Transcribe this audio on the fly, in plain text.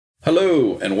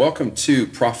Hello, and welcome to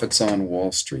Profits on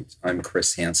Wall Street. I'm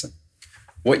Chris Hansen.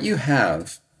 What you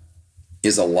have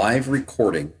is a live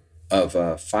recording of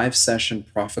a 5-session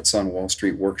Profits on Wall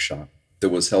Street workshop that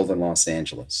was held in Los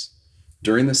Angeles.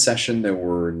 During the session, there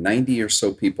were 90 or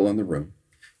so people in the room.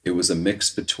 It was a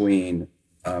mix between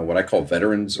what I call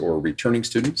veterans or returning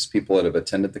students, people that have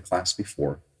attended the class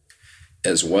before,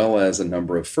 as well as a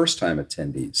number of first-time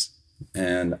attendees.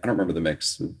 And I don't remember the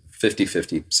mix,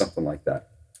 50-50, something like that.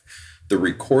 The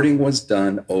recording was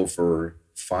done over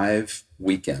 5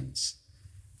 weekends,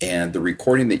 and the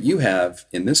recording that you have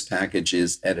in this package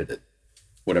is edited.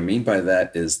 What I mean by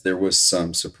that is there was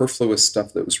some superfluous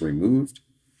stuff that was removed,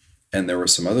 and there were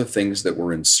some other things that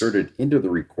were inserted into the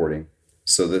recording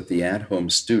so that the at-home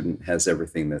student has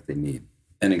everything that they need.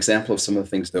 An example of some of the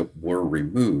things that were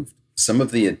removed, some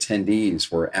of the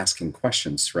attendees were asking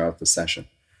questions throughout the session,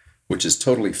 which is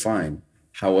totally fine.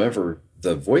 However,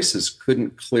 the voices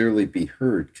couldn't clearly be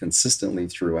heard consistently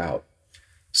throughout.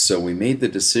 So we made the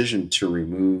decision to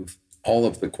remove all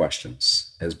of the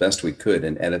questions as best we could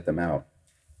and edit them out.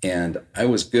 And I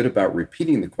was good about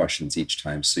repeating the questions each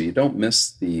time, so you don't miss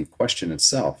the question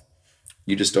itself.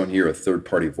 You just don't hear a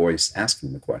third-party voice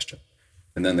asking the question.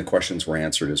 And then the questions were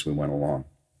answered as we went along.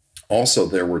 Also,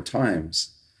 there were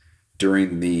times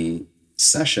during the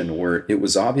session where it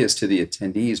was obvious to the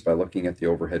attendees by looking at the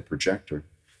overhead projector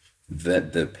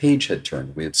that the page had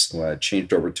turned. We had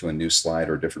changed over to a new slide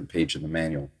or a different page in the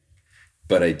manual,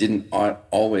 but I didn't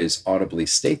always audibly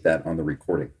state that on the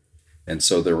recording. And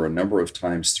so there were a number of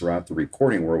times throughout the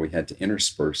recording where we had to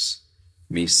intersperse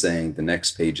me saying the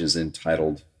next page is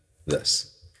entitled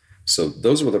this. So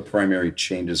those were the primary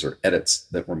changes or edits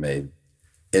that were made.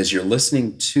 As you're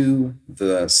listening to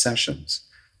the sessions,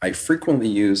 I frequently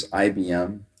use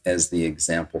IBM as the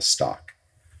example stock.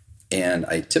 And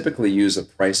I typically use a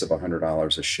price of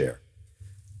 $100 a share.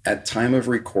 At time of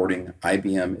recording,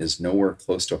 IBM is nowhere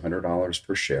close to $100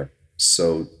 per share.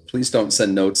 So please don't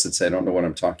send notes that say I don't know what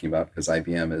I'm talking about, because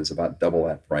IBM is about double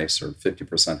that price or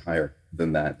 50% higher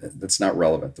than that. That's not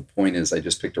relevant. The point is I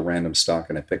just picked a random stock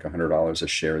and I pick $100 a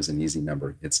share as an easy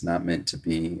number. It's not meant to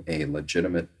be a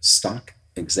legitimate stock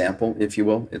example, if you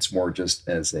will. It's more just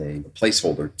as a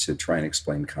placeholder to try and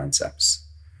explain concepts.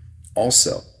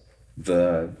 Also,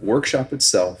 the workshop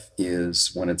itself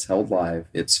is, when it's held live,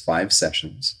 it's 5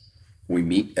 sessions. We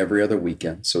meet every other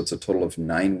weekend, so it's a total of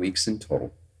 9 weeks in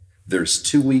total. There's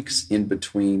 2 weeks in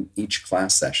between each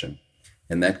class session,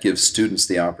 and that gives students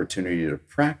the opportunity to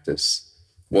practice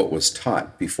what was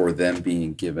taught before them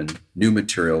being given new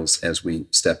materials as we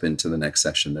step into the next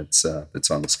session that's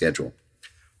on the schedule.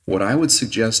 What I would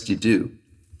suggest you do,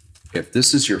 if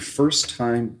this is your first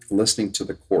time listening to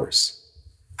the course,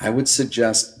 I would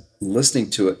suggest listening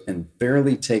to it and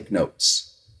barely take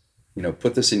notes.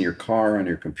 Put this in your car, on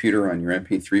your computer, on your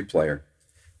MP3 player,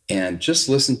 and just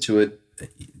listen to it,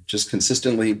 just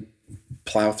consistently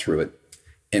plow through it.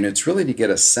 And it's really to get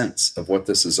a sense of what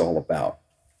this is all about.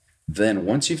 Then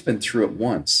once you've been through it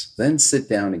once, then sit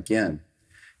down again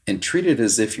and treat it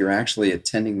as if you're actually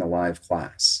attending the live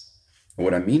class. And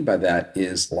what I mean by that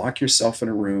is lock yourself in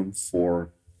a room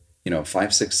for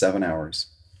 5, 6, 7 hours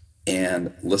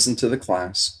and listen to the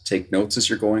class, take notes as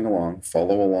you're going along,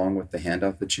 follow along with the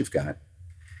handout that you've got.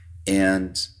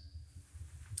 And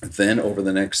then over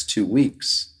the next 2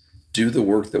 weeks, do the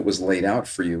work that was laid out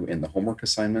for you in the homework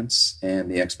assignments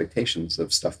and the expectations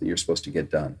of stuff that you're supposed to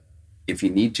get done. If you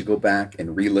need to go back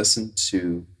and re-listen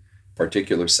to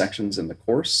particular sections in the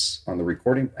course on the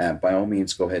recording, by all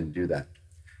means, go ahead and do that.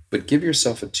 But give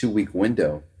yourself a 2-week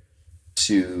window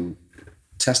to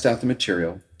test out the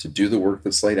material, to do the work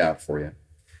that's laid out for you,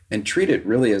 and treat it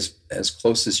really as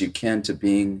close as you can to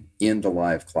being in the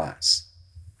live class.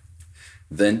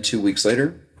 Then 2 weeks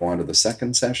later, go on to the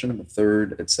second session and the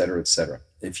third, et cetera, et cetera.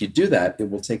 If you do that,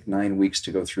 it will take 9 weeks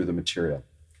to go through the material.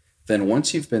 Then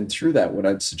once you've been through that, what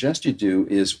I'd suggest you do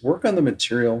is work on the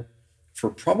material for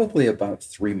probably about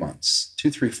 3 months, 2,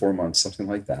 3, 4 months, something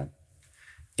like that.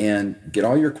 And get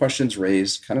all your questions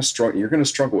raised. You're going to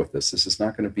struggle with this. This is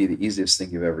not going to be the easiest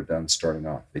thing you've ever done starting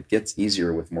off. It gets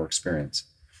easier with more experience.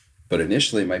 But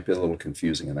initially it might be a little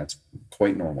confusing, and that's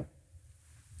quite normal.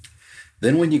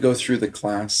 Then when you go through the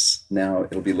class, now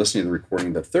it'll be listening to the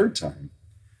recording the third time.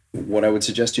 What I would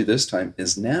suggest you this time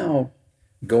is now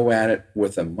go at it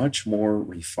with a much more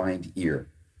refined ear.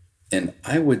 And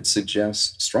I would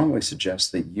strongly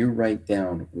suggest that you write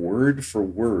down word for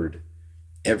word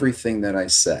everything that I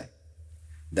say.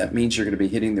 That means you're going to be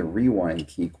hitting the rewind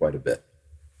key quite a bit.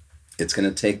 It's going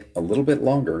to take a little bit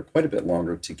longer, quite a bit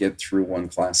longer, to get through one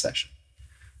class session.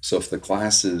 So if the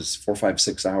class is 4, 5,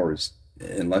 6 hours,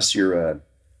 unless you're a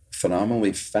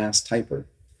phenomenally fast typer,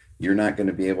 you're not going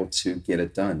to be able to get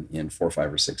it done in 4,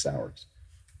 5, or 6 hours.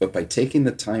 But by taking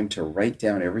the time to write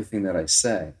down everything that I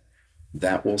say,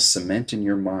 that will cement in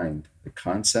your mind the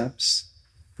concepts,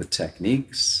 the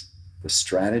techniques, the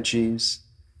strategies,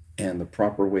 and the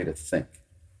proper way to think,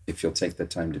 if you'll take the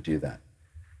time to do that.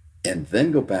 And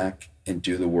then go back and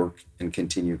do the work and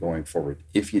continue going forward.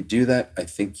 If you do that, I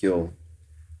think you'll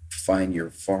find you're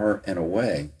far and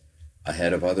away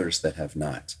ahead of others that have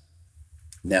not.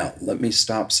 Now, let me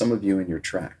stop some of you in your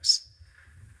tracks.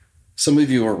 Some of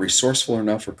you are resourceful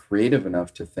enough or creative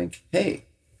enough to think, hey,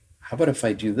 how about if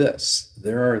I do this?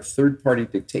 There are third-party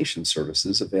dictation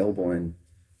services available in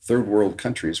third world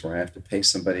countries where I have to pay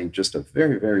somebody just a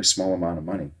very, very small amount of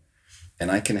money.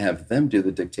 And I can have them do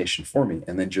the dictation for me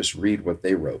and then just read what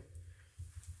they wrote.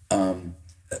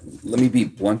 Let me be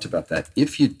blunt about that.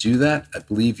 If you do that, I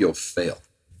believe you'll fail.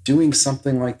 Doing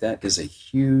something like that is a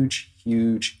huge,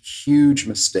 huge, huge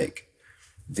mistake.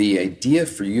 The idea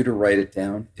for you to write it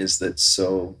down is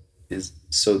so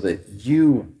that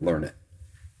you learn it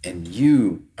and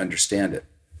you understand it.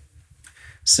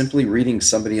 Simply reading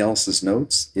somebody else's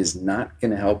notes is not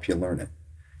going to help you learn it.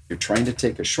 You're trying to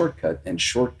take a shortcut, and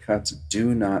shortcuts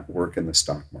do not work in the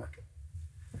stock market.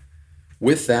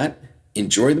 With that,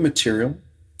 enjoy the material,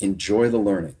 enjoy the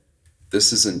learning.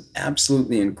 This is an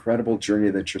absolutely incredible journey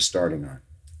that you're starting on.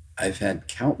 I've had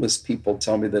countless people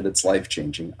tell me that it's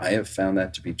life-changing. I have found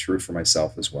that to be true for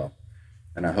myself as well.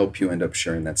 And I hope you end up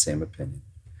sharing that same opinion.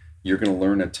 You're going to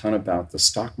learn a ton about the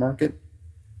stock market.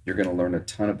 You're going to learn a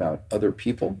ton about other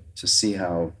people to see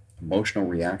how emotional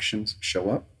reactions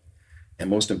show up. And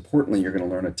most importantly, you're going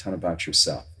to learn a ton about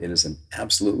yourself. It is an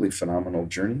absolutely phenomenal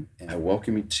journey. And I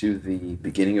welcome you to the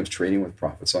beginning of Trading with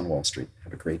Profits on Wall Street.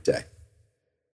 Have a great day.